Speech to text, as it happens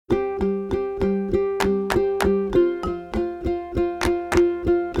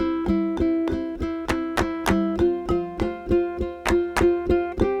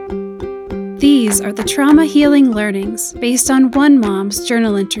These are the trauma healing learnings based on one mom's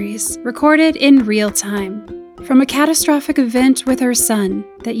journal entries recorded in real time from a catastrophic event with her son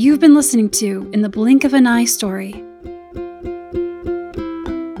that you've been listening to in the Blink of an Eye story.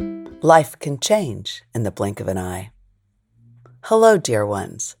 Life can change in the blink of an eye. Hello, dear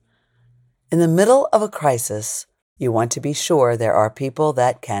ones. In the middle of a crisis, you want to be sure there are people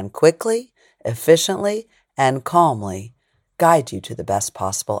that can quickly, efficiently, and calmly guide you to the best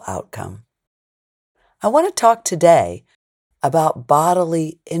possible outcome. I want to talk today about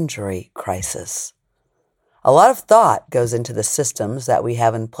bodily injury crisis. A lot of thought goes into the systems that we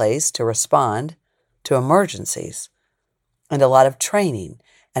have in place to respond to emergencies, and a lot of training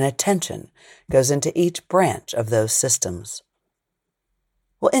and attention goes into each branch of those systems.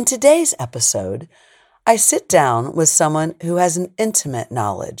 Well, in today's episode, I sit down with someone who has an intimate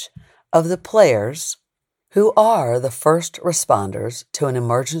knowledge of the players who are the first responders to an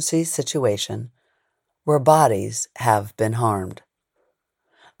emergency situation where bodies have been harmed.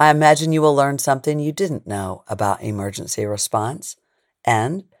 I imagine you will learn something you didn't know about emergency response,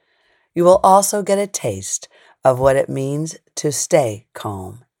 and you will also get a taste of what it means to stay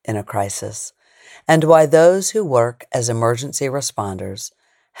calm in a crisis, and why those who work as emergency responders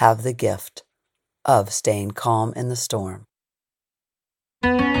have the gift of staying calm in the storm.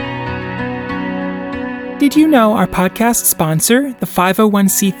 Did you know our podcast sponsor, the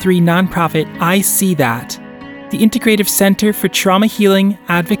 501c3 nonprofit I See That, the Integrative Center for Trauma Healing,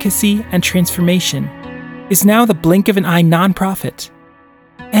 Advocacy, and Transformation, is now the Blink of an Eye nonprofit?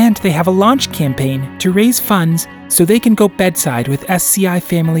 And they have a launch campaign to raise funds so they can go bedside with SCI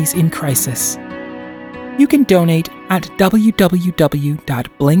families in crisis. You can donate at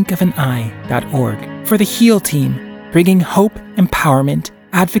www.blinkofaneye.org for the HEAL team, bringing hope, empowerment,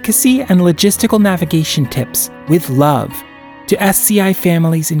 advocacy, and logistical navigation tips with love to SCI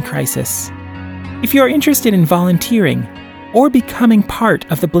families in crisis. If you are interested in volunteering or becoming part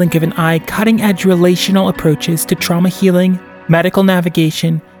of the Blink of an Eye cutting-edge relational approaches to trauma healing, medical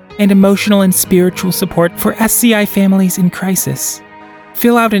navigation, and emotional and spiritual support for SCI families in crisis,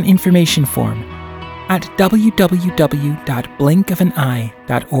 fill out an information form at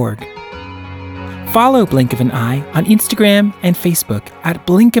www.blinkofaneye.org. Follow Blink of an Eye on Instagram and Facebook at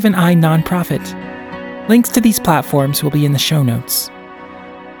Blink of an Eye Nonprofit. Links to these platforms will be in the show notes.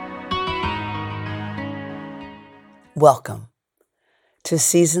 Welcome to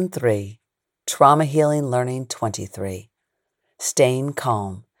Season 3, Trauma Healing Learning 23, Staying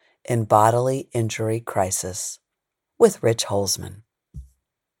Calm in Bodily Injury Crisis, with Rich Holzman.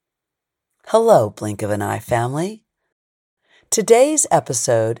 Hello, Blink of an Eye family. Today's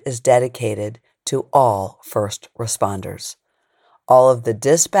episode is dedicated to all first responders, all of the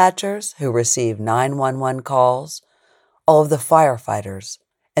dispatchers who receive 911 calls, all of the firefighters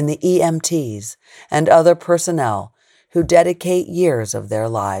and the EMTs and other personnel who dedicate years of their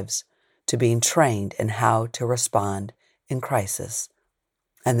lives to being trained in how to respond in crisis,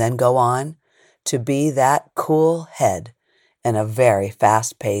 and then go on to be that cool head in a very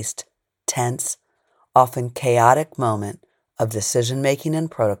fast-paced, tense, often chaotic moment of decision-making and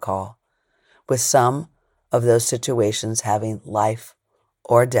protocol, with some of those situations having life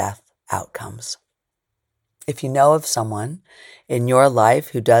or death outcomes. If you know of someone in your life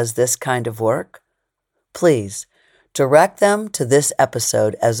who does this kind of work, please direct them to this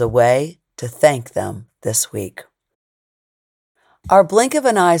episode as a way to thank them this week. Our Blink of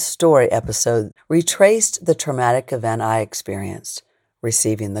an Eye story episode retraced the traumatic event I experienced,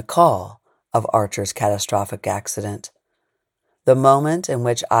 receiving the call of Archer's catastrophic accident, the moment in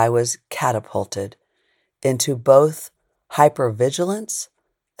which I was catapulted into both hypervigilance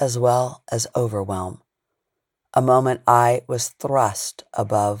as well as overwhelm, a moment I was thrust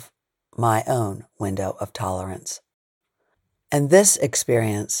above my own window of tolerance. And this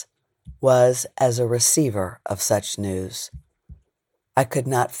experience was as a receiver of such news. I could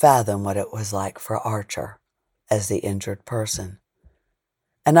not fathom what it was like for Archer as the injured person.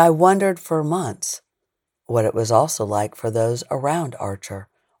 And I wondered for months what it was also like for those around Archer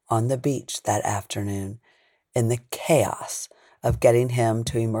on the beach that afternoon in the chaos of getting him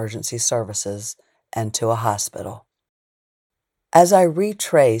to emergency services and to a hospital. As I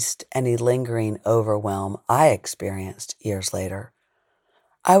retraced any lingering overwhelm I experienced years later,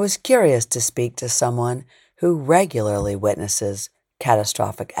 I was curious to speak to someone who regularly witnesses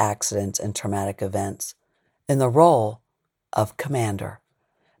catastrophic accidents and traumatic events in the role of commander,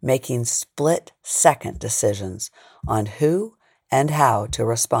 making split-second decisions on who and how to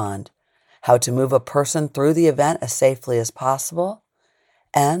respond, how to move a person through the event as safely as possible,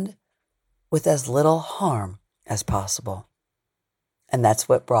 and with as little harm as possible. And that's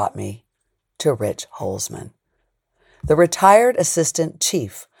what brought me to Rich Holzman, the retired assistant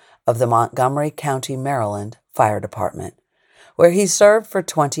chief of the Montgomery County, Maryland Fire Department, where he served for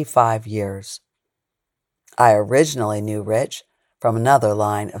 25 years. I originally knew Rich from another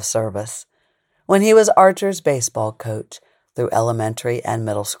line of service, when he was Archer's baseball coach through elementary and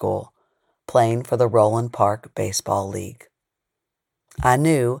middle school, playing for the Roland Park Baseball League. I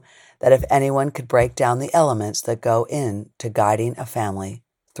knew that if anyone could break down the elements that go into guiding a family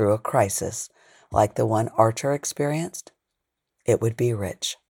through a crisis like the one Archer experienced, it would be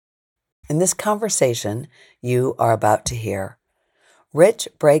Rich. In this conversation you are about to hear, Rich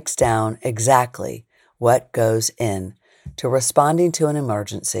breaks down exactly what goes in to responding to an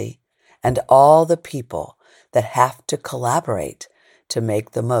emergency and all the people that have to collaborate to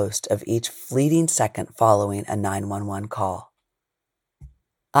make the most of each fleeting second following a 911 call.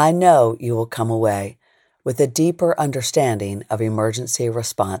 I know you will come away with a deeper understanding of emergency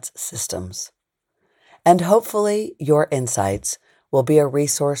response systems. And hopefully your insights will be a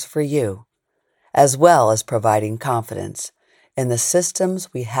resource for you, as well as providing confidence in the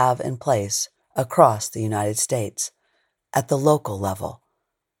systems we have in place across the United States at the local level,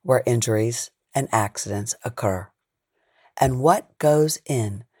 where injuries and accidents occur, and what goes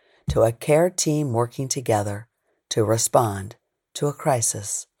in to a care team working together to respond to a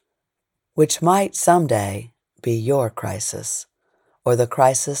crisis, which might someday be your crisis or the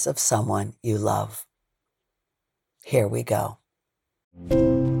crisis of someone you love. Here we go.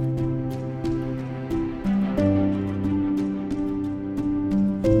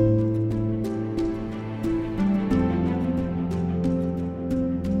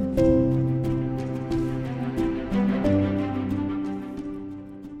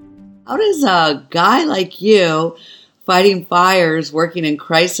 How does a guy like you, fighting fires, working in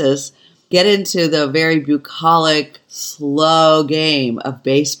crisis, get into the very bucolic, slow game of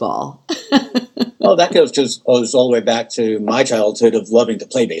baseball? Well, that goes all the way back to my childhood of loving to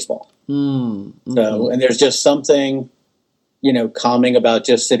play baseball. Mm-hmm. So, and there's just something, calming about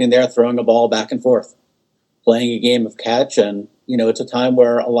just sitting there, throwing a ball back and forth, playing a game of catch. And, it's a time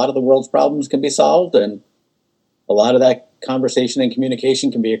where a lot of the world's problems can be solved, and a lot of that conversation and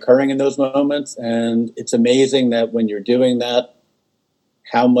communication can be occurring in those moments. And it's amazing that when you're doing that,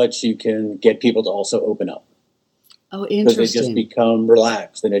 how much you can get people to also open up. Oh, interesting. Because they just become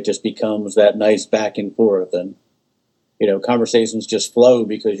relaxed, and it just becomes that nice back and forth. And, conversations just flow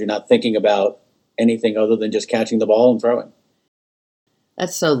because you're not thinking about anything other than just catching the ball and throwing.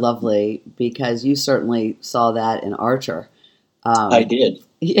 That's so lovely, because you certainly saw that in Archer. I did.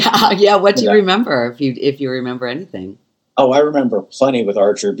 Yeah. What do you remember, if you remember anything? Oh, I remember plenty with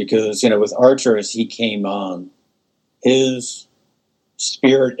Archer because, with Archer, as he came on, his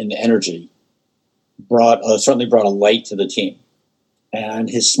spirit and energy certainly brought a light to the team, and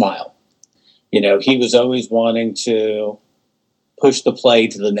his smile. He was always wanting to push the play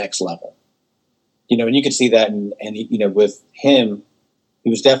to the next level. And you could see that, and with him,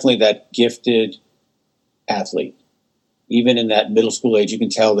 he was definitely that gifted athlete. Even in that middle school age, you can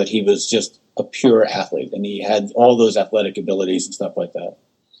tell that he was just a pure athlete, and he had all those athletic abilities and stuff like that.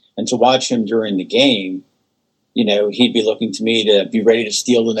 And to watch him during the game, he'd be looking to me to be ready to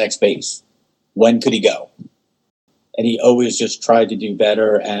steal the next base. When could he go? And he always just tried to do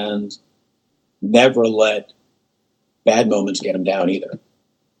better and never let bad moments get him down either.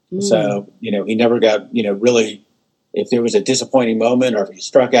 So, he never got, really, if there was a disappointing moment or if he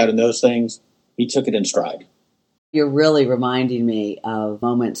struck out in those things, he took it in stride. You're really reminding me of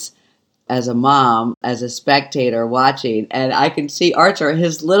moments as a mom, as a spectator watching, and I can see Archer,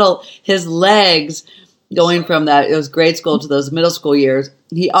 his legs going from it was grade school to those middle school years.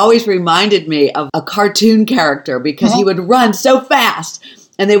 He always reminded me of a cartoon character because he would run so fast,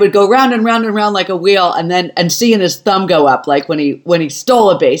 and they would go round and round and round like a wheel, and seeing his thumb go up, like when he stole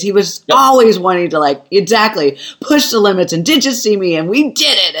a base. He was always wanting to exactly push the limits, and did you see me? And we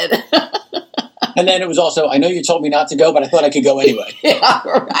did it. And then it was also, I know you told me not to go, but I thought I could go anyway. Yeah,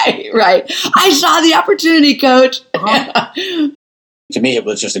 right. I saw the opportunity, Coach. To me, it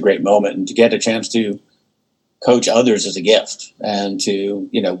was just a great moment, and to get a chance to coach others is a gift, and to,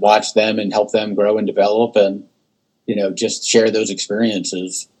 watch them and help them grow and develop, and, just share those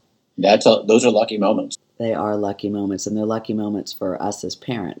experiences. Those are lucky moments. They are lucky moments, and they're lucky moments for us as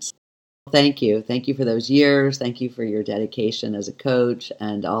parents. Thank you. Thank you for those years. Thank you for your dedication as a coach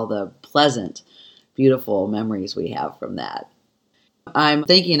and all the pleasant, beautiful memories we have from that. I'm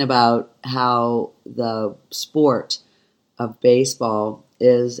thinking about how the sport of baseball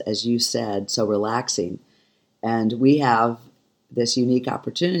is, as you said, so relaxing. And we have this unique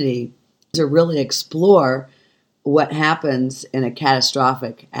opportunity to really explore what happens in a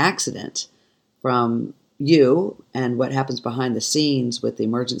catastrophic accident from you and what happens behind the scenes with the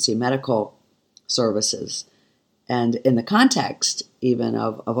emergency medical services, and in the context even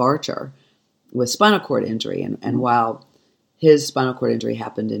of Archer with spinal cord injury. And while his spinal cord injury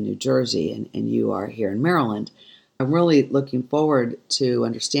happened in New Jersey and you are here in Maryland, I'm really looking forward to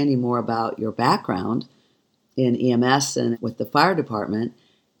understanding more about your background in EMS and with the fire department.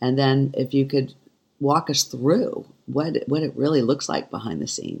 And then if you could walk us through what it really looks like behind the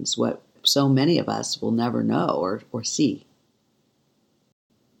scenes, what so many of us will never know or see.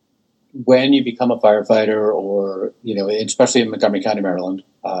 When you become a firefighter, or, especially in Montgomery County, Maryland,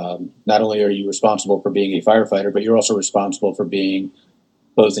 not only are you responsible for being a firefighter, but you're also responsible for being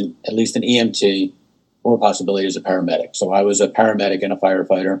both at least an EMT or possibility as a paramedic. So I was a paramedic and a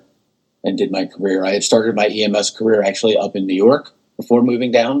firefighter and did my career. I had started my EMS career actually up in New York before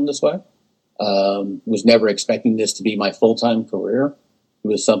moving down this way. Was never expecting this to be my full-time career. It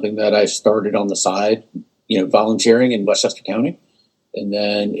was something that I started on the side, volunteering in Westchester County. And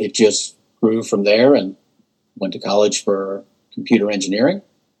then it just grew from there, and went to college for computer engineering,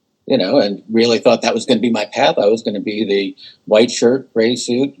 and really thought that was going to be my path. I was going to be the white shirt, gray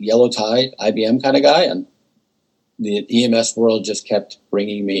suit, yellow tie, IBM kind of guy. And the EMS world just kept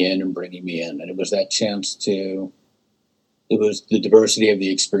bringing me in. And it was that chance it was the diversity of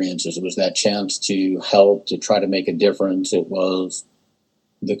the experiences. It was that chance to help, to try to make a difference. It was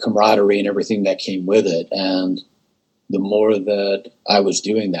the camaraderie and everything that came with it. And the more that I was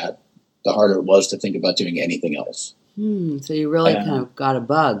doing that, the harder it was to think about doing anything else. So you really kind of got a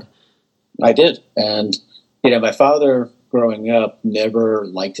bug. I did. And, my father growing up never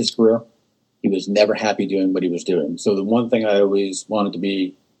liked his career. He was never happy doing what he was doing. So the one thing I always wanted to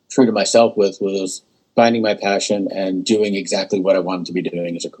be true to myself with was finding my passion and doing exactly what I wanted to be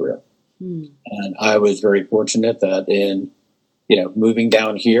doing as a career. And I was very fortunate that in moving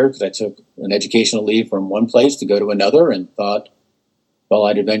down here, because I took an educational leave from one place to go to another, and thought, well,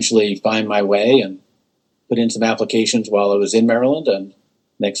 I'd eventually find my way, and put in some applications while I was in Maryland. And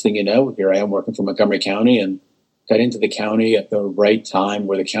next thing you know, here I am working for Montgomery County, and got into the county at the right time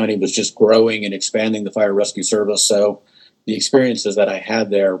where the county was just growing and expanding the fire rescue service. So the experiences that I had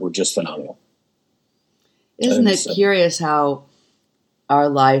there were just phenomenal. Isn't it curious how our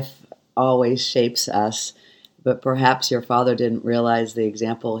life always shapes us? But perhaps your father didn't realize the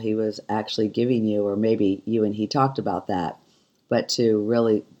example he was actually giving you, or maybe you and he talked about that, but to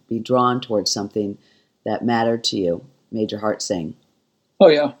really be drawn towards something that mattered to you, made your heart sing. Oh,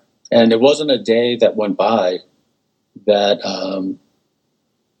 yeah. And there wasn't a day that went by that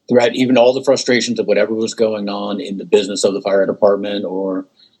throughout even all the frustrations of whatever was going on in the business of the fire department, or,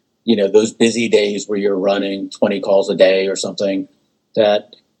 those busy days where you're running 20 calls a day or something,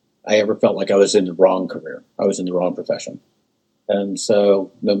 that I ever felt like I was in the wrong career. I was in the wrong profession. And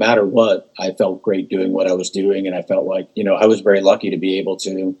so no matter what, I felt great doing what I was doing. And I felt like, I was very lucky to be able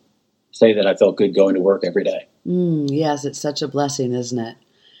to say that I felt good going to work every day. Yes, it's such a blessing, isn't it?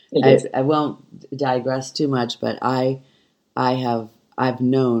 I won't digress too much, but I've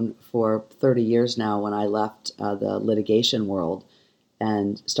known for 30 years now, when I left the litigation world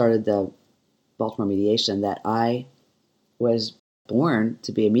and started the Baltimore mediation, that I was born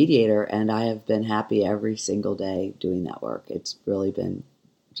to be a mediator, and I have been happy every single day doing that work. It's really been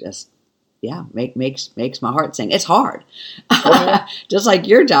just, makes my heart sing. It's hard. Just like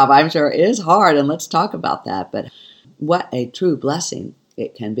your job, I'm sure, is hard, and let's talk about that. But what a true blessing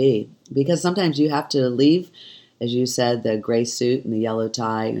it can be, because sometimes you have to leave, as you said, the gray suit and the yellow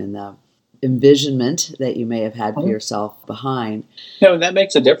tie and the envisionment that you may have had for yourself behind. And that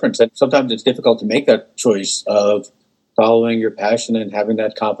makes a difference. And sometimes it's difficult to make that choice of following your passion and having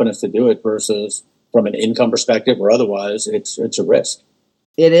that confidence to do it, versus from an income perspective or otherwise, it's a risk.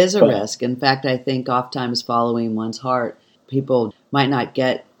 It is a risk. In fact, I think oftentimes following one's heart, people might not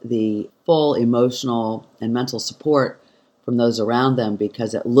get the full emotional and mental support from those around them,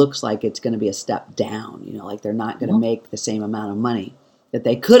 because it looks like it's going to be a step down, like they're not going to make the same amount of money that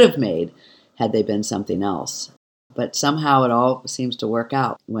they could have made had they been something else. But somehow it all seems to work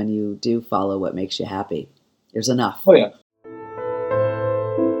out when you do follow what makes you happy. There's enough. Oh, yeah.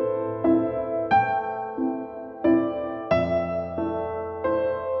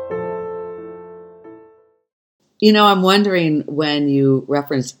 I'm wondering, when you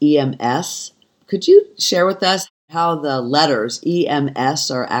reference EMS, could you share with us how the letters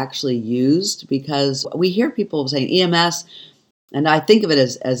EMS are actually used? Because we hear people saying EMS, and I think of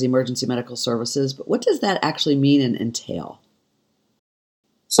it as emergency medical services, but what does that actually mean and entail?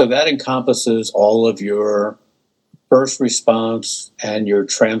 So that encompasses all of your first response and your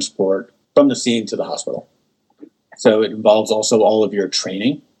transport from the scene to the hospital. So it involves also all of your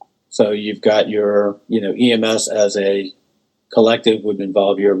training. So you've got your, EMS as a collective would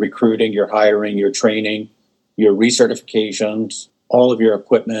involve your recruiting, your hiring, your training, your recertifications, all of your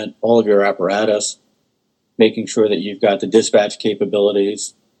equipment, all of your apparatus, making sure that you've got the dispatch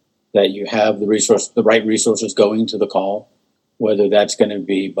capabilities, that you have the right resources going to the call, whether that's going to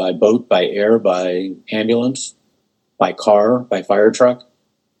be by boat, by air, by ambulance, by car, by fire truck.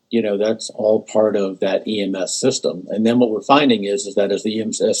 That's all part of that EMS system. And then what we're finding is that as the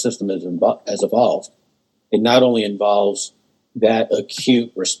EMS system has evolved, it not only involves that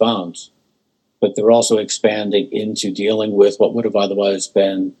acute response, but they're also expanding into dealing with what would have otherwise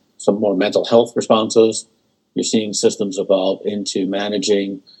been some more mental health responses. You're seeing systems evolve into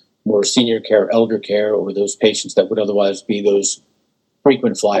managing more senior care, elder care, or those patients that would otherwise be those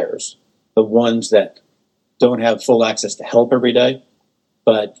frequent flyers, the ones that don't have full access to help every day,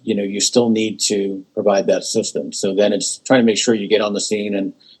 but you still need to provide that system. So then it's trying to make sure you get on the scene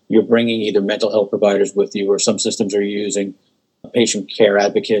and you're bringing either mental health providers with you, or some systems are using patient care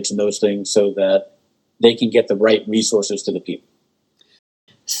advocates and those things so that they can get the right resources to the people.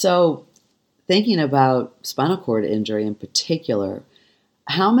 So thinking about spinal cord injury in particular,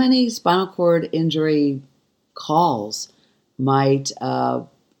 how many spinal cord injury calls might a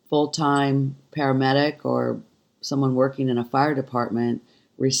full-time paramedic or someone working in a fire department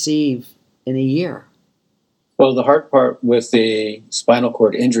receive in a year? Well, the hard part with the spinal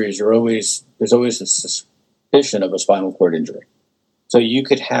cord injuries, there's always a suspicion of a spinal cord injury. So you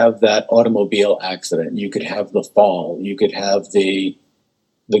could have that automobile accident, you could have the fall, you could have the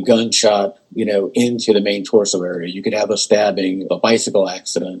gunshot, into the main torso area. You could have a stabbing, a bicycle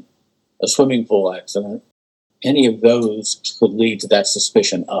accident, a swimming pool accident. Any of those could lead to that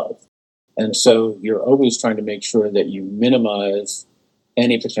suspicion of. And so you're always trying to make sure that you minimize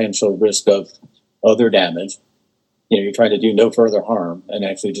any potential risk of other damage. You're trying to do no further harm and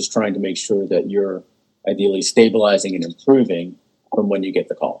actually just trying to make sure that you're ideally stabilizing and improving from when you get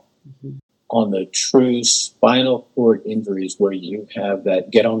the call. Mm-hmm. On the true spinal cord injuries where you have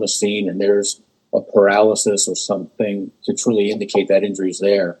that get on the scene and there's a paralysis or something to truly indicate that injury is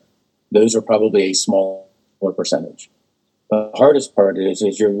there, those are probably a smaller percentage. The hardest part is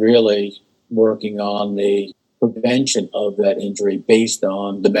you're really working on the prevention of that injury based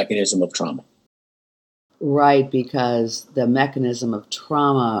on the mechanism of trauma. Right, because the mechanism of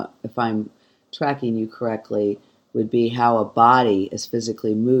trauma, if I'm tracking you correctly, would be how a body is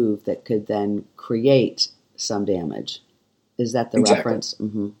physically moved that could then create some damage. Is that the Exactly. reference?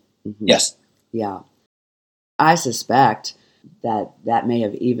 Mm-hmm. Mm-hmm. Yes. Yeah. I suspect that may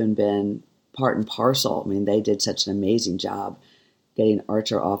have even been part and parcel. I mean, they did such an amazing job getting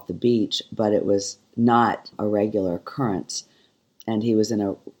Archer off the beach, but it was not a regular occurrence. And he was in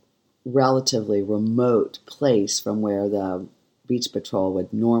a relatively remote place from where the beach patrol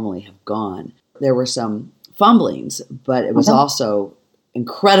would normally have gone. There were some fumblings, but it was also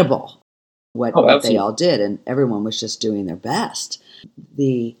incredible what they all did, and everyone was just doing their best.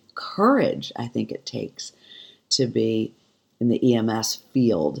 The courage I think it takes to be in the EMS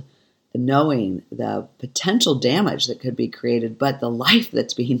field, knowing the potential damage that could be created, but the life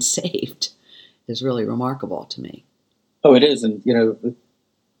that's being saved is really remarkable to me. Oh, it is. And,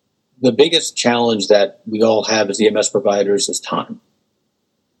 the biggest challenge that we all have as EMS providers is time.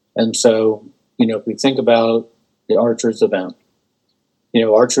 And so, if we think about the Archer's event,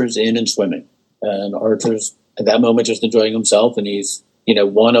 Archer's in and swimming, and Archer's at that moment just enjoying himself, and he's,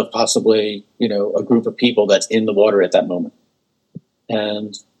 one of possibly, a group of people that's in the water at that moment.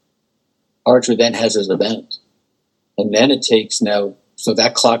 And Archer then has his event. And then it takes so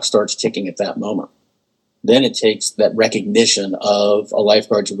that clock starts ticking at that moment. Then it takes that recognition of a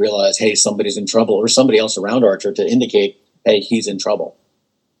lifeguard to realize, hey, somebody's in trouble, or somebody else around Archer to indicate, hey, he's in trouble.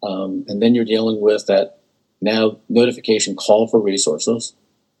 And then you're dealing with that now notification call for resources,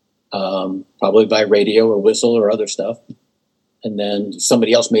 probably by radio or whistle or other stuff. And then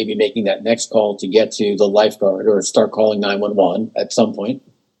somebody else may be making that next call to get to the lifeguard or start calling 911 at some point.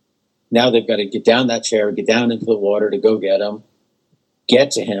 Now they've got to get down that chair, get down into the water to go get him, get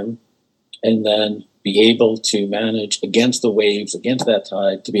to him, and then be able to manage against the waves, against that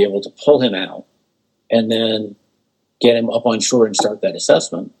tide, to be able to pull him out and then get him up on shore and start that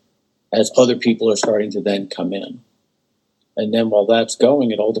assessment as other people are starting to then come in. And then while that's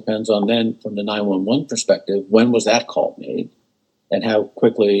going, it all depends on then from the 911 perspective, when was that call made and how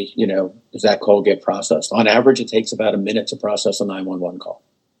quickly, does that call get processed? On average, it takes about a minute to process a 911 call.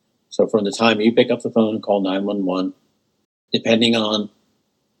 So from the time you pick up the phone and call 911, depending on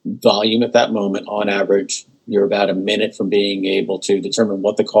volume at that moment, on average, you're about a minute from being able to determine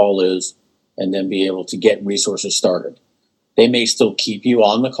what the call is and then be able to get resources started. They may still keep you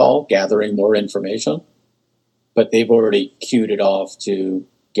on the call, gathering more information, but they've already queued it off to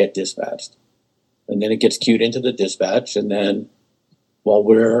get dispatched. And then it gets queued into the dispatch. And then while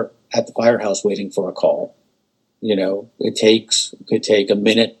we're at the firehouse waiting for a call, it could take a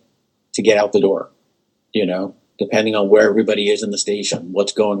minute to get out the door, depending on where everybody is in the station,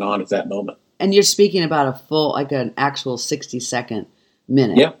 what's going on at that moment. And you're speaking about a full, like an actual 60-second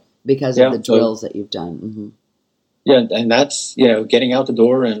minute. Yeah. Because of the drills that you've done. Mm-hmm. Yeah, and that's, getting out the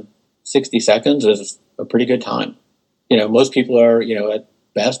door in 60 seconds is a pretty good time. Most people are, at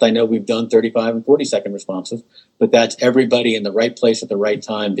best, I know we've done 35 and 40-second responses, but that's everybody in the right place at the right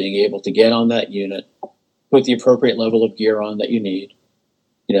time being able to get on that unit, put the appropriate level of gear on that you need,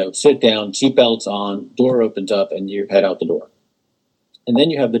 sit down, seatbelts on, door opens up, and you head out the door. And then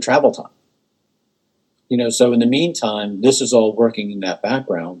you have the travel time. So in the meantime, this is all working in that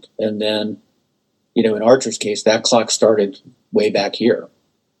background. And then, in Archer's case, that clock started way back here.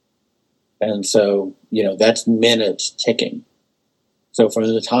 And so, that's minutes ticking. So from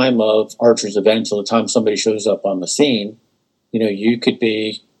the time of Archer's event till the time somebody shows up on the scene, you could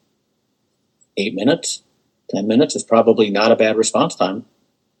be 8 minutes, 10 minutes is probably not a bad response time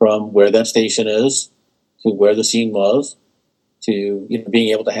from where that station is to where the scene was, to being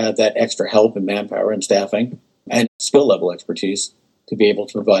able to have that extra help and manpower and staffing and skill level expertise to be able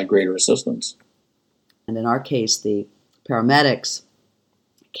to provide greater assistance. And in our case, the paramedics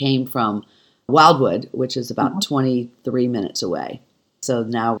came from Wildwood, which is about 23 minutes away. So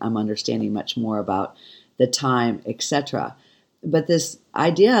now I'm understanding much more about the time, etc. But this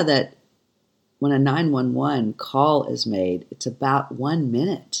idea that when a 911 call is made, it's about 1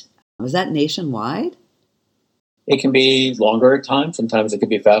 minute. Was that nationwide? It can be longer at times. Sometimes it could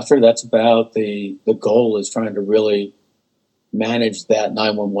be faster. That's about the goal, is trying to really manage that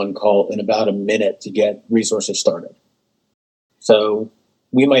 911 call in about a minute to get resources started. So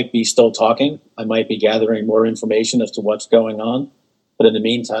we might be still talking. I might be gathering more information as to what's going on. But in the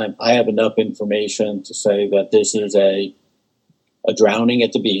meantime, I have enough information to say that this is a drowning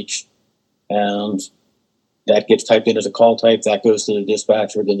at the beach, and that gets typed in as a call type. That goes to the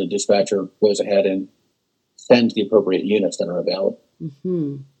dispatcher. Then the dispatcher goes ahead and sends the appropriate units that are available.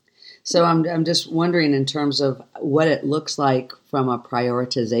 Mm-hmm. So I'm just wondering, in terms of what it looks like from a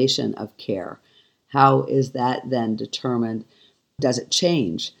prioritization of care, how is that then determined? Does it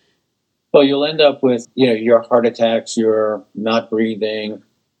change? Well, you'll end up with, your heart attacks, your not breathing,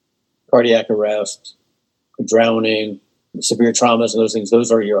 cardiac arrest, drowning, severe traumas, and those things.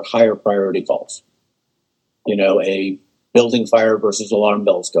 Those are your higher priority calls. A building fire versus alarm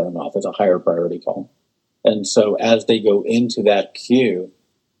bells going off is a higher priority call. And so as they go into that queue,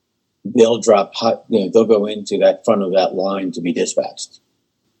 they'll they'll go into that front of that line to be dispatched.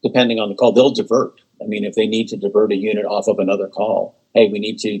 Depending on the call, they'll divert. I mean, if they need to divert a unit off of another call, hey, we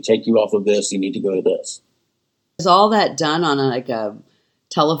need to take you off of this, you need to go to this. Is all that done on a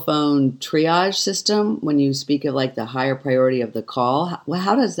telephone triage system when you speak of the higher priority of the call?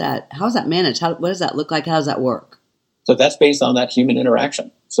 How is that managed? What does that look like? How does that work? So that's based on that human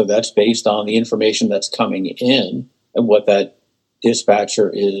interaction. So that's based on the information that's coming in and what that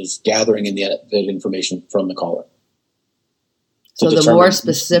dispatcher is gathering in that information from the caller. So the more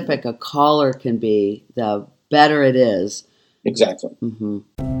specific a caller can be, the better it is. Exactly. Mm-hmm.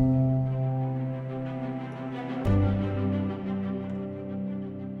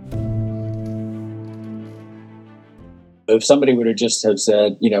 If somebody would have just have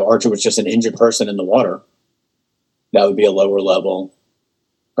said, Archer was just an injured person in the water, that would be a lower level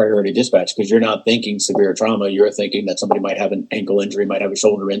priority dispatch, because you're not thinking severe trauma. You're thinking that somebody might have an ankle injury, might have a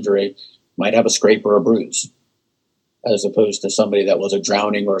shoulder injury, might have a scrape or a bruise, as opposed to somebody that was a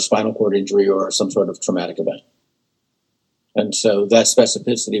drowning or a spinal cord injury or some sort of traumatic event. And so that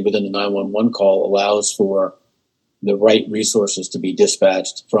specificity within the 911 call allows for the right resources to be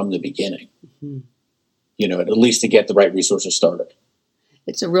dispatched from the beginning, at least to get the right resources started.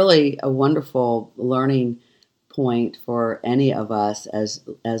 It's a wonderful learning point for any of us as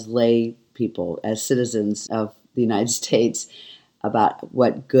lay people, as citizens of the United States, about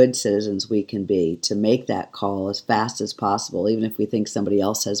what good citizens we can be to make that call as fast as possible, even if we think somebody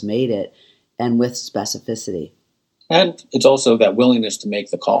else has made it, and with specificity. And it's also that willingness to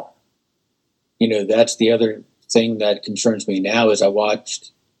make the call. That's the other thing that concerns me now is I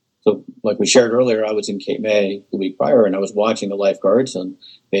watched, so like we shared earlier, I was in Cape May the week prior, and I was watching the lifeguards, and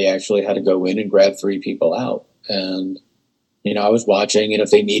they actually had to go in and grab 3 people out. And, I was watching, and if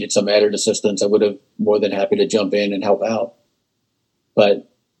they needed some added assistance, I would have more than happy to jump in and help out.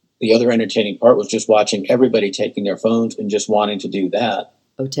 But the other entertaining part was just watching everybody taking their phones and just wanting to do that.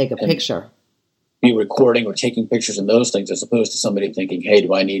 Oh, take a picture. be recording or taking pictures and those things, as opposed to somebody thinking, hey,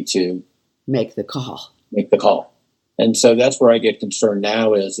 do I need to Make the call. make the call? And so that's where I get concerned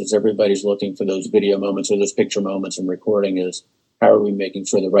now is everybody's looking for those video moments or those picture moments and recording is how are we making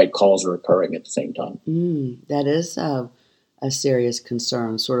sure the right calls are occurring at the same time? That is a serious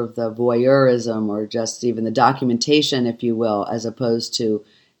concern, sort of the voyeurism or just even the documentation, if you will, as opposed to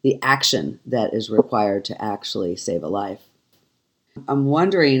the action that is required to actually save a life. I'm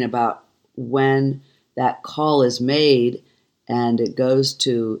wondering about when that call is made and it goes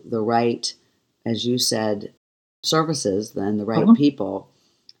to the right, as you said, services and the right people.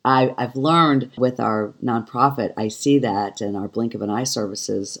 I've learned with our nonprofit, I see that in our Blink of an Eye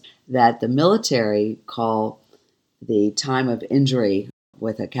services, that the military call the time of injury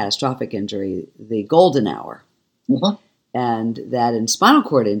with a catastrophic injury the golden hour. And that in spinal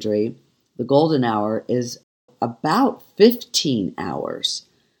cord injury, the golden hour is about 15 hours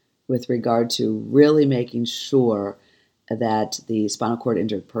with regard to really making sure that the spinal cord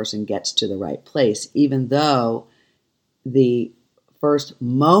injured person gets to the right place, even though the first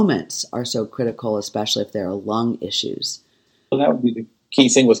moments are so critical, especially if there are lung issues. Well, that would be the key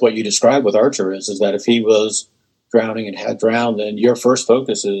thing with what you described with Archer is that if he was drowning and had drowned, then your first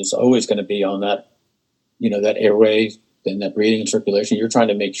focus is always going to be on that, that airway, then that breathing and circulation. You're trying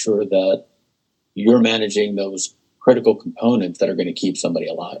to make sure that you're managing those critical components that are going to keep somebody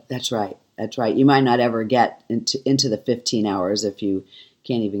alive. That's right. That's right. You might not ever get into the 15 hours if you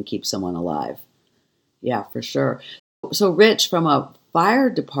can't even keep someone alive. Yeah, for sure. So, Rich, from a fire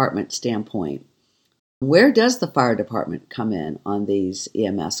department standpoint, where does the fire department come in on these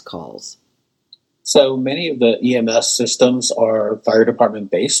EMS calls? So many of the EMS systems are fire department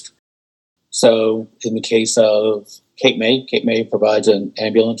based. So in the case of Cape May provides an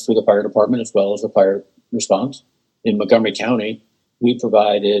ambulance for the fire department as well as the fire response. In Montgomery County, we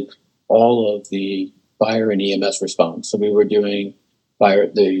provided all of the fire and EMS response. So we were doing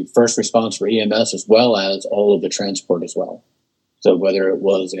the first response for EMS as well as all of the transport as well. So whether it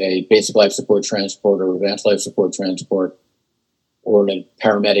was a basic life support transport or advanced life support transport or a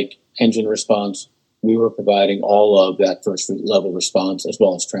paramedic engine response, we were providing all of that first level response as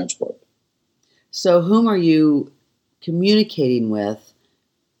well as transport. So whom are you communicating with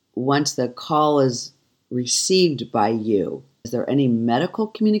once the call is received by you? Is there any medical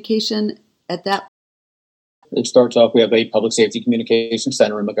communication at that? It starts off, we have a public safety communication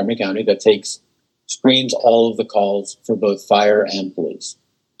center in Montgomery County that screens all of the calls for both fire and police.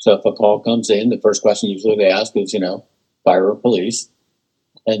 So if a call comes in, the first question usually they ask is, fire or police.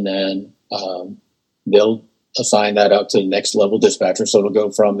 And then they'll assign that out to the next level dispatcher. So it'll go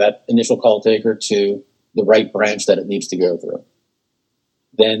from that initial call taker to the right branch that it needs to go through.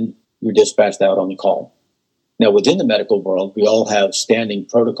 Then you're dispatched out on the call. Now, within the medical world, we all have standing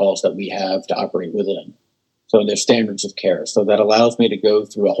protocols that we have to operate within. So there's standards of care. So that allows me to go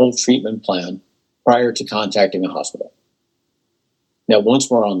through a whole treatment plan prior to contacting a hospital. Now, once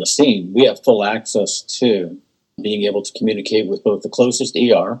we're on the scene, we have full access to being able to communicate with both the closest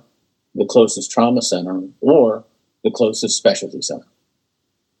ER, the closest trauma center, or the closest specialty center.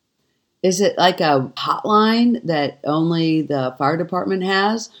 Is it like a hotline that only the fire department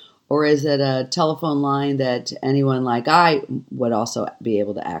has? Or is it a telephone line that anyone like I would also be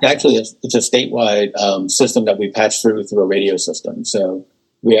able to access? Actually, it's a statewide system that we patch through a radio system. So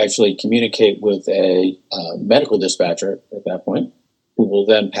we actually communicate with a medical dispatcher at that point, who will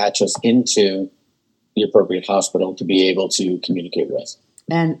then patch us into the appropriate hospital to be able to communicate with.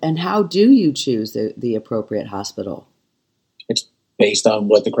 And how do you choose the appropriate hospital? It's based on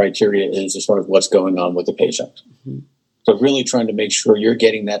what the criteria is as far as what's going on with the patient. Mm-hmm. So really trying to make sure you're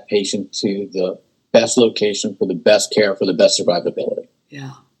getting that patient to the best location for the best care, for the best survivability.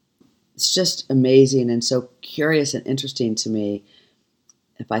 Yeah. It's just amazing and so curious and interesting to me.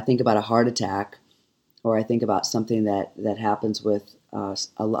 If I think about a heart attack or I think about something that happens with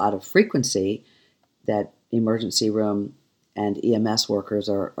a lot of frequency that emergency room and EMS workers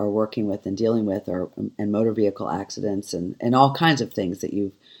are working with and dealing with, and motor vehicle accidents and all kinds of things that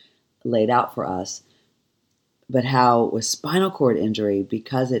you've laid out for us. But how with spinal cord injury,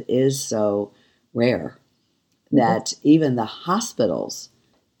 because it is so rare, that even the hospitals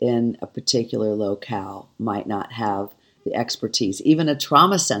in a particular locale might not have the expertise. Even a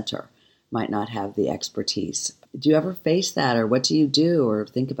trauma center might not have the expertise. Do you ever face that, or what do you do, or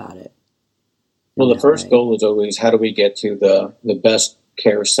think about it? Well, the first goal is always how do we get to the best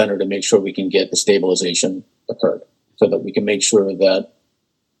care center to make sure we can get the stabilization occurred, so that we can make sure that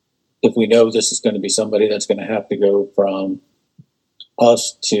if we know this is going to be somebody that's going to have to go from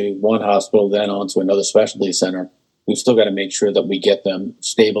us to one hospital, then on to another specialty center, we've still got to make sure that we get them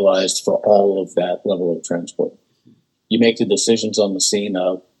stabilized for all of that level of transport. You make the decisions on the scene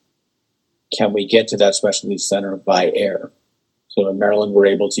of, can we get to that specialty center by air? So in Maryland, we're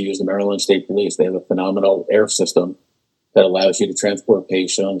able to use the Maryland State Police. They have a phenomenal air system that allows you to transport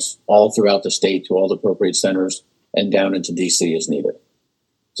patients all throughout the state to all the appropriate centers and down into DC as needed.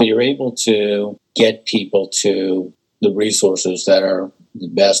 So you're able to get people to the resources that are the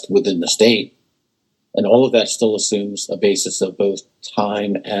best within the state. And all of that still assumes a basis of both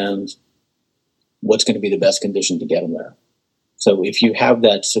time and what's going to be the best condition to get them there. So if you have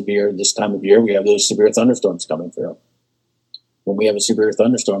that severe, this time of year, we have those severe thunderstorms coming through. When we have a severe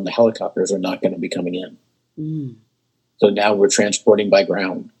thunderstorm, the helicopters are not going to be coming in. Mm. So now we're transporting by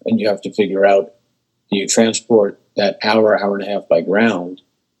ground, and you have to figure out, do you transport that hour and a half by ground,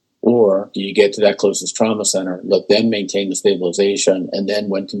 or do you get to that closest trauma center, let them maintain the stabilization, and then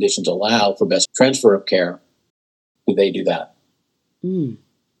when conditions allow for best transfer of care, do they do that? Mm.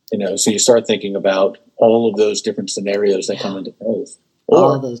 So you start thinking about all of those different scenarios that come into place.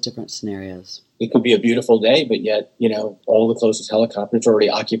 All those different scenarios. It could be a beautiful day, but yet, all the closest helicopters are already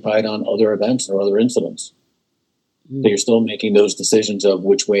occupied on other events or other incidents. Mm. So you're still making those decisions of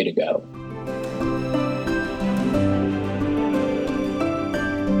which way to go.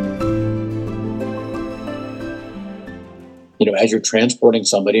 As you're transporting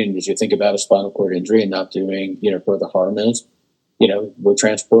somebody, and as you think about a spinal cord injury and not doing, where the harm is, we're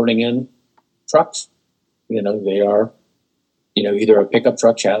transporting in trucks. They are, either a pickup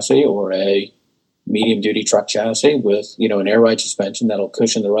truck chassis or a medium duty truck chassis with, an air ride suspension that'll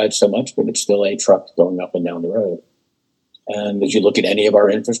cushion the ride so much, but it's still a truck going up and down the road. And as you look at any of our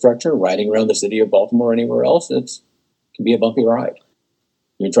infrastructure, riding around the city of Baltimore or anywhere else, it can be a bumpy ride.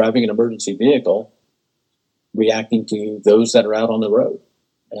 You're driving an emergency vehicle, reacting to those that are out on the road.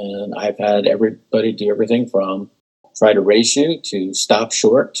 And I've had everybody do everything from try to race you to stop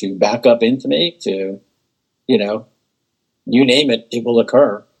short to back up into me to, you name it, it will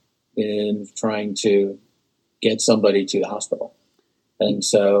occur in trying to get somebody to the hospital. And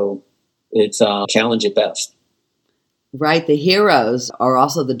so it's a challenge at best. Right. The heroes are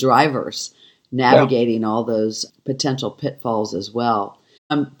also the drivers navigating all those potential pitfalls as well.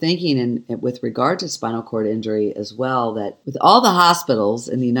 I'm thinking with regard to spinal cord injury as well, that with all the hospitals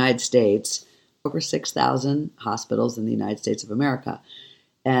in the United States, over 6,000 hospitals in the United States of America,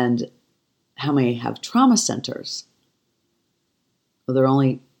 and how many have trauma centers? Well, there are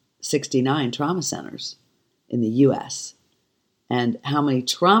only 69 trauma centers in the U.S. And how many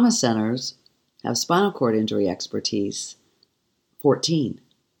trauma centers have spinal cord injury expertise? 14.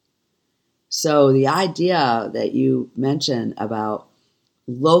 So the idea that you mentioned about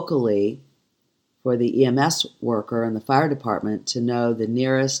locally for the EMS worker and the fire department to know the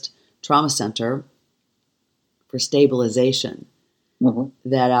nearest trauma center for stabilization,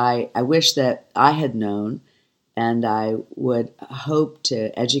 that I wish that I had known, and I would hope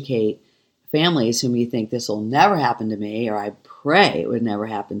to educate families whom you think this will never happen to me, or I pray it would never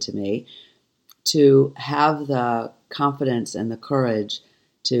happen to me, to have the confidence and the courage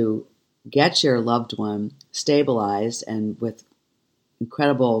to get your loved one stabilized, and with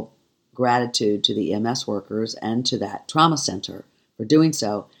incredible gratitude to the EMS workers and to that trauma center for doing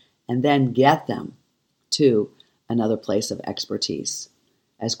so, and then get them to another place of expertise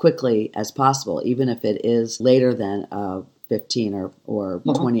as quickly as possible, even if it is later than a 15 or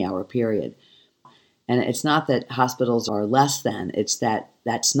 20-hour period. And it's not that hospitals are less than, it's that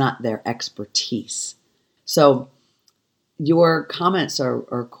that's not their expertise. So your comments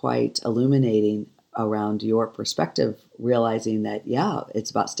are quite illuminating around your perspective, realizing that,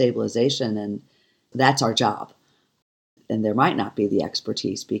 it's about stabilization, and that's our job. And there might not be the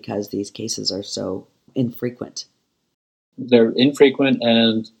expertise because these cases are so infrequent. They're infrequent,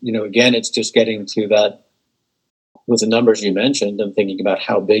 and, again, it's just getting to that, with the numbers you mentioned, and thinking about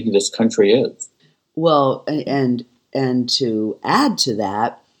how big this country is. Well, and to add to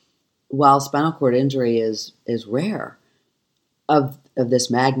that, while spinal cord injury is rare of this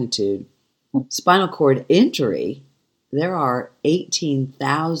magnitude, spinal cord injury, there are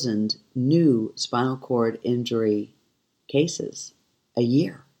 18,000 new spinal cord injury cases a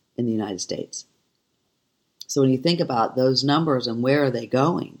year in the United States. So when you think about those numbers and where are they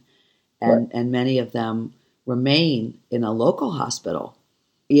going, and many of them remain in a local hospital,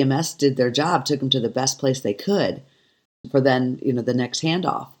 EMS did their job, took them to the best place they could for then, the next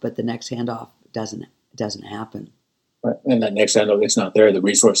handoff, but the next handoff doesn't happen. Right. And that next handoff, it's not there. The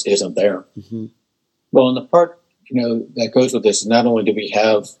resource isn't there. Mm-hmm. Well, and the part, that goes with this is not only do we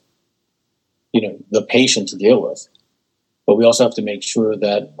have, the patient to deal with, but we also have to make sure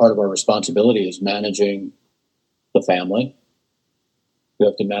that part of our responsibility is managing the family. You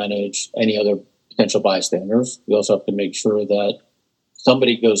have to manage any other potential bystanders. You also have to make sure that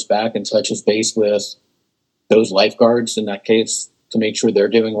somebody goes back and touches base with those lifeguards in that case to make sure they're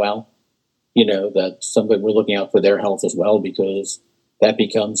doing well. That somebody, we're looking out for their health as well, because that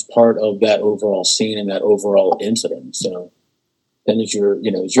becomes part of that overall scene and that overall incident. So then as you're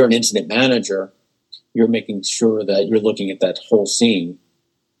an incident manager, you're making sure that you're looking at that whole scene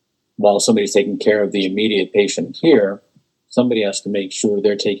while somebody's taking care of the immediate patient here. Somebody has to make sure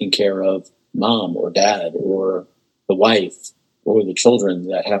they're taking care of mom or dad or the wife or the children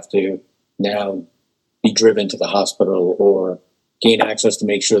that have to now be driven to the hospital or gain access to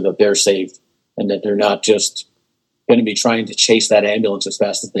make sure that they're safe and that they're not just going to be trying to chase that ambulance as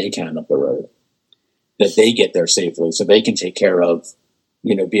fast as they can up the road, that they get there safely so they can take care of,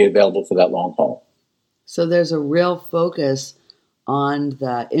 be available for that long haul. So there's a real focus on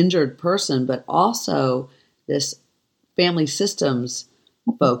the injured person, but also this family systems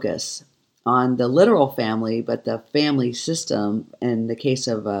focus on the literal family, but the family system in the case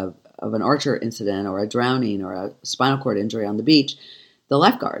of an Archer incident or a drowning or a spinal cord injury on the beach, the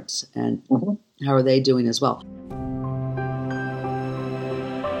lifeguards, and how are they doing as well?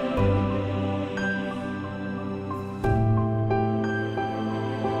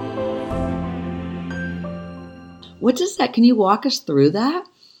 What does that, can you walk us through that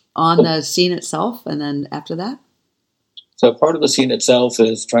on the scene itself and then after that? So part of the scene itself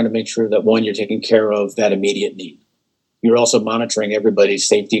is trying to make sure that, one, you're taking care of that immediate need. You're also monitoring everybody's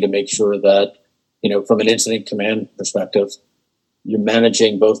safety to make sure that, from an incident command perspective, you're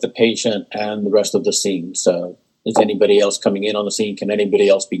managing both the patient and the rest of the scene. So is anybody else coming in on the scene? Can anybody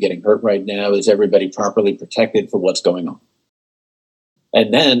else be getting hurt right now? Is everybody properly protected for what's going on?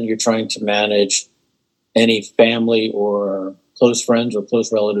 And then you're trying to manage any family or close friends or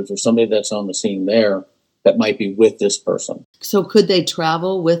close relatives or somebody that's on the scene there that might be with this person. So could they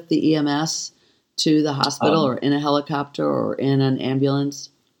travel with the EMS to the hospital or in a helicopter or in an ambulance?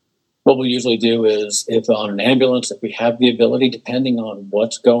 What we usually do is, if on an ambulance, if we have the ability, depending on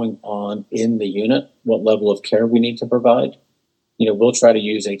what's going on in the unit, what level of care we need to provide, we'll try to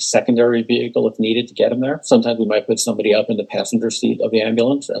use a secondary vehicle if needed to get them there. Sometimes we might put somebody up in the passenger seat of the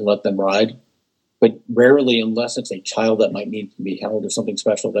ambulance and let them ride. But rarely, unless it's a child that might need to be held or something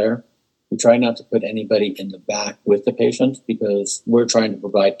special there, we try not to put anybody in the back with the patient because we're trying to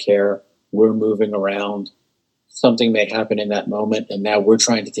provide care. We're moving around. Something may happen in that moment, and now we're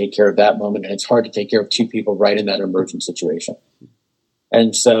trying to take care of that moment, and it's hard to take care of two people right in that emergent situation.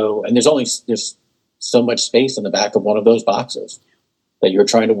 And there's so much space in the back of one of those boxes that you're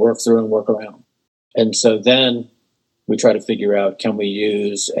trying to work through and work around. And so then we try to figure out, can we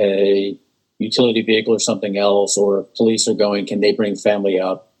use a utility vehicle or something else, or if police are going, can they bring family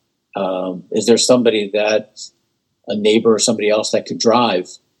up? Is there somebody that's a neighbor or somebody else that could drive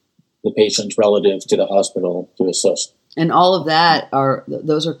the patient's relative to the hospital to assist? And all of that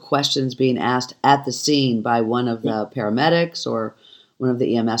those are questions being asked at the scene by one of the paramedics or one of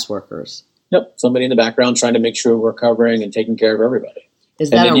the EMS workers. Yep, somebody in the background trying to make sure we're covering and taking care of everybody.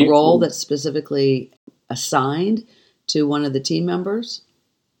 Is that a role that's specifically assigned to one of the team members?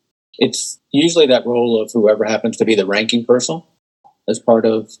 It's usually that role of whoever happens to be the ranking person as part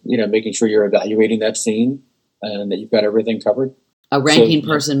of, making sure you're evaluating that scene and that you've got everything covered. A ranking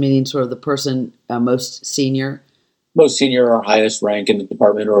person meaning sort of the person most senior? Most senior or highest rank in the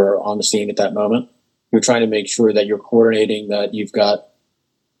department or on the scene at that moment. You're trying to make sure that you're coordinating, that you've got,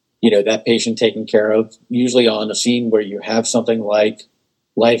 that patient taken care of. Usually on a scene where you have something like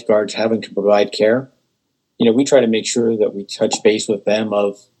lifeguards having to provide care, we try to make sure that we touch base with them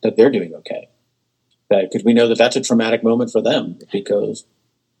that they're doing okay. Because we know that that's a traumatic moment for them, because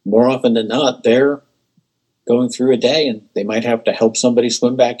more often than not, they're going through a day and they might have to help somebody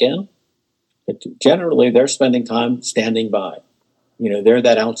swim back in. But generally, they're spending time standing by. They're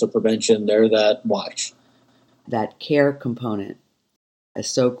that ounce of prevention. They're that watch. That care component is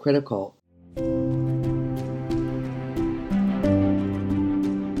so critical.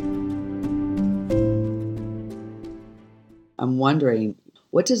 I'm wondering,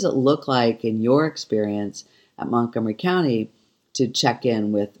 what does it look like in your experience at Montgomery County to check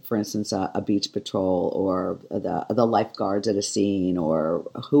in with, for instance, a beach patrol or the lifeguards at a scene or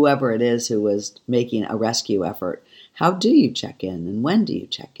whoever it is who is making a rescue effort? How do you check in and when do you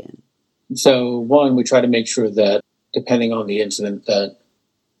check in? So, one, we try to make sure that, depending on the incident, that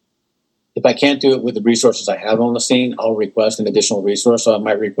if I can't do it with the resources I have on the scene, I'll request an additional resource. So I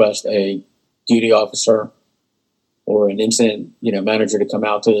might request a duty officer or an incident manager to come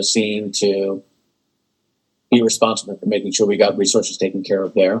out to the scene to be responsible for making sure we got resources taken care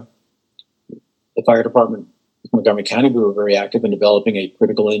of there. The fire department Montgomery County, we were very active in developing a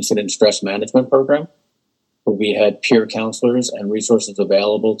critical incident stress management program where we had peer counselors and resources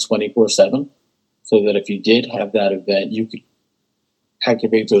available 24/7, so that if you did have that event, you could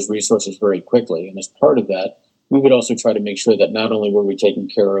activate those resources very quickly. And as part of that, we would also try to make sure that not only were we taking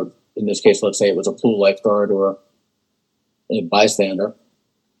care of, in this case, let's say it was a pool lifeguard or a bystander,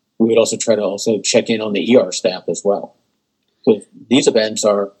 we would also try to also check in on the ER staff as well. So these events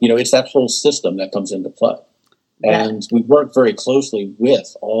are, it's that whole system that comes into play. And we work very closely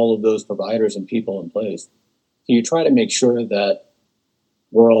with all of those providers and people in place. So you try to make sure that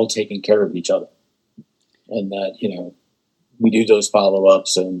we're all taking care of each other and that, we do those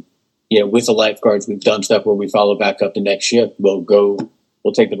follow-ups. And, with the lifeguards, we've done stuff where we follow back up the next shift. We'll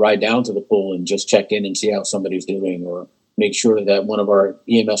take the ride down to the pool and just check in and see how somebody's doing, or make sure that one of our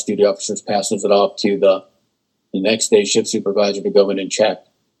EMS duty officers passes it off to the next day shift supervisor to go in and check.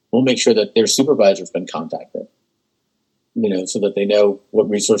 We'll make sure that their supervisor's been contacted, so that they know what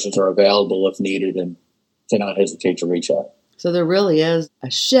resources are available if needed and to not hesitate to reach out. So there really is a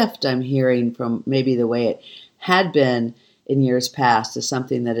shift I'm hearing from maybe the way it had been in years past to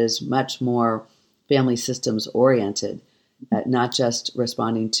something that is much more family systems oriented, not just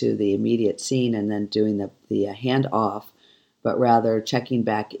responding to the immediate scene and then doing the handoff, but rather checking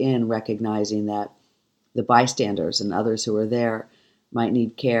back in, recognizing that the bystanders and others who are there might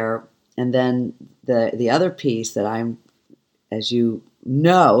need care. And then the other piece that I'm, as you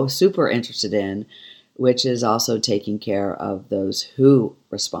know, super interested in, which is also taking care of those who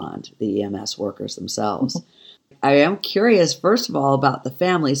respond, the EMS workers themselves. Mm-hmm. I am curious, first of all, about the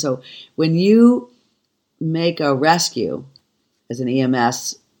family. So when you make a rescue as an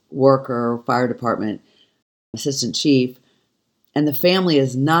EMS worker, fire department, assistant chief, and the family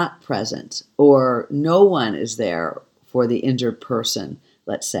is not present or no one is there for the injured person,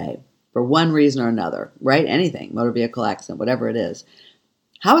 let's say, for one reason or another, right? Anything, motor vehicle accident, whatever it is.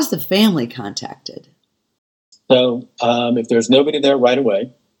 How is the family contacted? So if there's nobody there right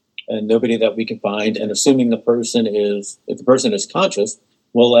away and nobody that we can find, and assuming if the person is conscious,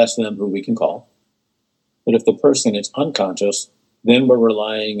 we'll ask them who we can call. But if the person is unconscious, then we're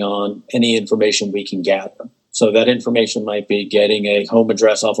relying on any information we can gather. So that information might be getting a home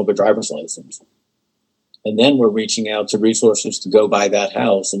address off of a driver's license. And then we're reaching out to resources to go by that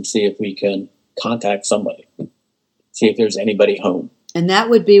house and see if we can contact somebody, see if there's anybody home. And that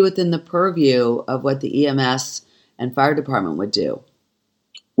would be within the purview of what the EMS and fire department would do.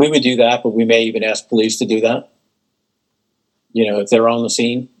 We would do that, but we may even ask police to do that. If they're on the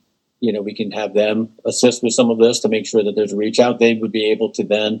scene, we can have them assist with some of this to make sure that there's a reach out. They would be able to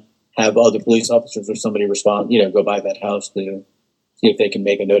then have other police officers or somebody respond, go by that house to see if they can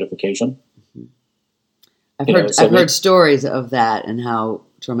make a notification. Mm-hmm. I've heard stories of that and how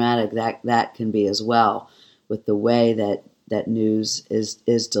traumatic that can be as well, with the way that news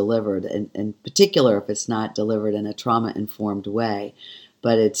is delivered, and in particular if it's not delivered in a trauma-informed way.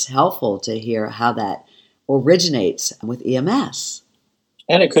 But it's helpful to hear how that originates with EMS.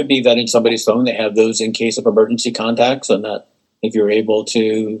 And it could be that in somebody's phone they have those in case of emergency contacts, and that if you're able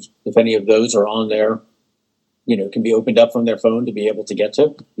to, if any of those are on there, can be opened up from their phone to be able to get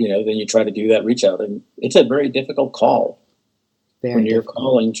to, then you try to do that reach out. And it's a very difficult call when you're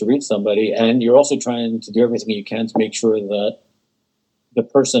calling to reach somebody, and you're also trying to do everything you can to make sure that the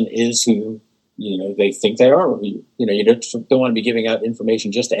person is who, they think they are. You don't want to be giving out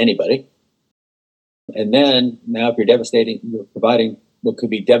information just to anybody. And then now if you're providing what could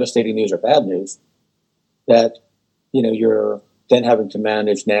be devastating news or bad news, that, you're then having to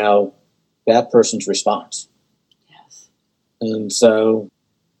manage now that person's response. Yes. And so,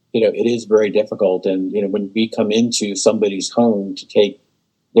 it is very difficult. And, when we come into somebody's home to take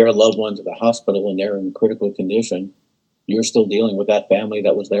their loved one to the hospital and they're in critical condition, you're still dealing with that family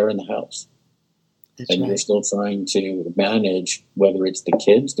that was there in the house. That's and right. You're still trying to manage whether it's the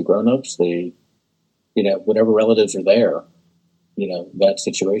kids, the grown-ups, whatever relatives are there, that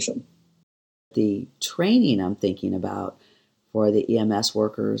situation. The training I'm thinking about for the EMS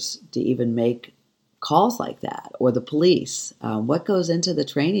workers to even make calls like that, or the police, what goes into the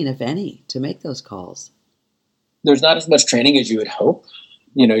training, if any, to make those calls? There's not as much training as you would hope.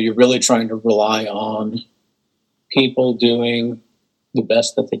 You're really trying to rely on people doing the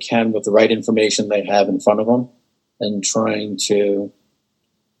best that they can with the right information they have in front of them, and trying to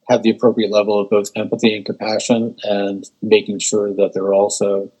have the appropriate level of both empathy and compassion, and making sure that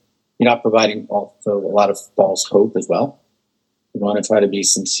you're not providing also a lot of false hope as well. You want to try to be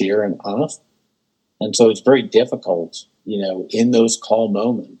sincere and honest. And so it's very difficult, in those call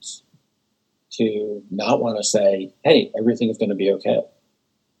moments to not want to say, hey, everything is going to be okay,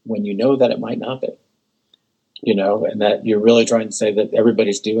 when you know that it might not be. and that you're really trying to say that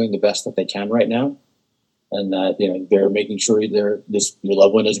everybody's doing the best that they can right now, and that they're making sure your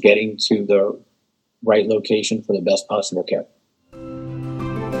loved one is getting to the right location for the best possible care.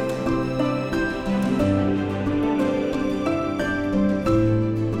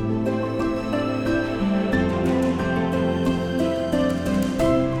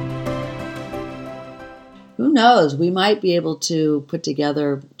 Who knows? We might be able to put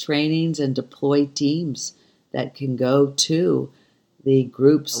together trainings and deploy teams that can go to the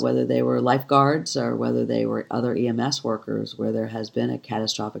groups, whether they were lifeguards or whether they were other EMS workers, where there has been a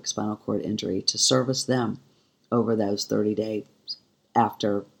catastrophic spinal cord injury, to service them over those 30 days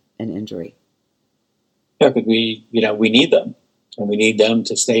after an injury. Yeah, because we need them, and we need them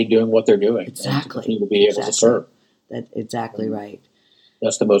to stay doing what they're doing. Exactly. And to continue to be able to serve. That's exactly right.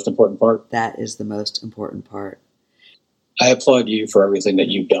 That's the most important part. That is the most important part. I applaud you for everything that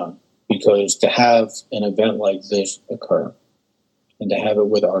you've done, because to have an event like this occur and to have it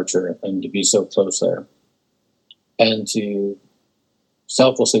with Archer and to be so close there and to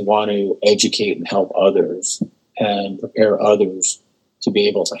selflessly want to educate and help others and prepare others to be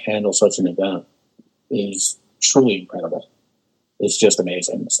able to handle such an event is truly incredible. It's just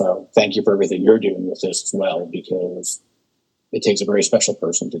amazing. So thank you for everything you're doing with this as well, because it takes a very special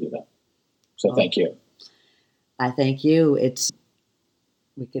person to do that. So thank you. I thank you.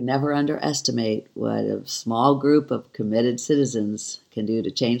 We can never underestimate what a small group of committed citizens can do to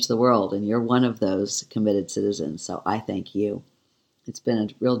change the world, and you're one of those committed citizens. So I thank you. It's been a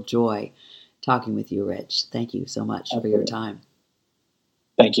real joy talking with you, Rich. Thank you so much for your time.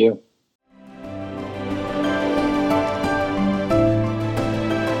 Thank you.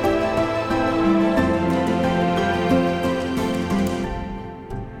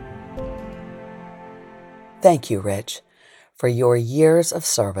 Thank you, Rich, for your years of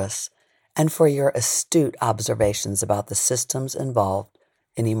service and for your astute observations about the systems involved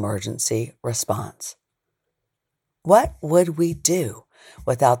in emergency response. What would we do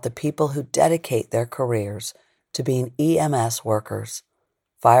without the people who dedicate their careers to being EMS workers,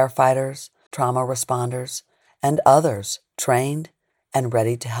 firefighters, trauma responders, and others trained and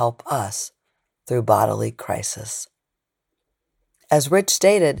ready to help us through bodily crisis? As Rich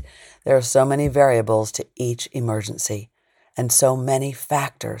stated, there are so many variables to each emergency and so many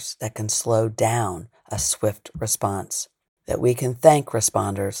factors that can slow down a swift response that we can thank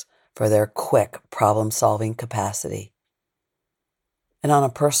responders for their quick problem-solving capacity. And on a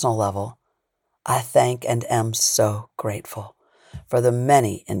personal level, I thank and am so grateful for the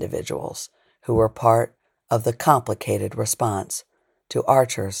many individuals who were part of the complicated response to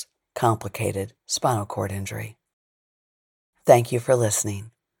Archer's complicated spinal cord injury. Thank you for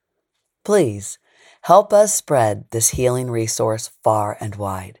listening. Please help us spread this healing resource far and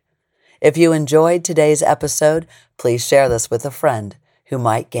wide. If you enjoyed today's episode, please share this with a friend who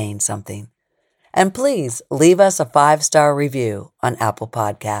might gain something. And please leave us a 5-star review on Apple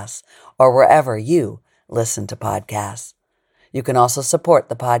Podcasts or wherever you listen to podcasts. You can also support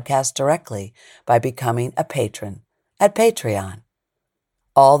the podcast directly by becoming a patron at Patreon.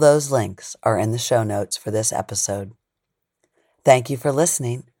 All those links are in the show notes for this episode. Thank you for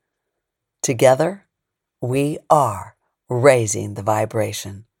listening. Together, we are raising the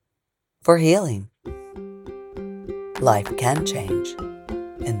vibration for healing. Life can change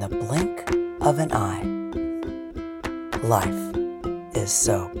in the blink of an eye. Life is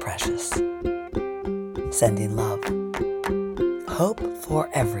so precious. Sending love. Hope for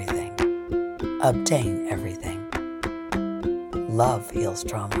everything. Obtain everything. Love heals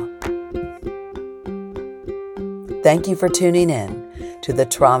trauma. Thank you for tuning in to the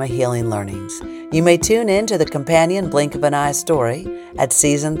Trauma Healing Learnings. You may tune in to the companion Blink of an Eye story at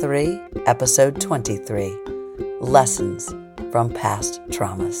Season 3, Episode 23, Lessons from Past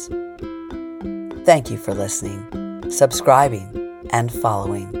Traumas. Thank you for listening, subscribing, and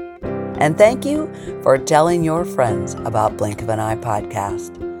following. And thank you for telling your friends about Blink of an Eye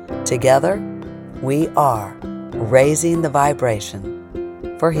podcast. Together, we are raising the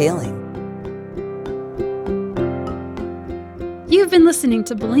vibration for healing. You've been listening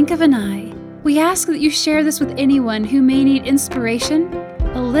to Blink of an Eye. We ask that you share this with anyone who may need inspiration,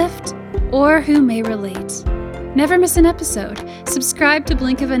 a lift, or who may relate. Never miss an episode. Subscribe to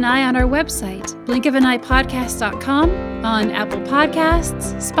Blink of an Eye on our website, blinkofaneyepodcast.com, on Apple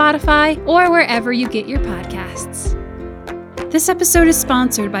Podcasts, Spotify, or wherever you get your podcasts. This episode is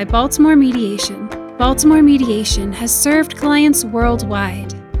sponsored by Baltimore Mediation. Baltimore Mediation has served clients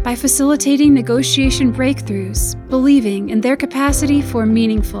worldwide by facilitating negotiation breakthroughs, believing in their capacity for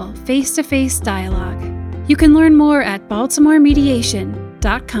meaningful face-to-face dialogue. You can learn more at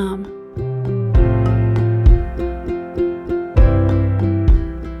baltimoremediation.com.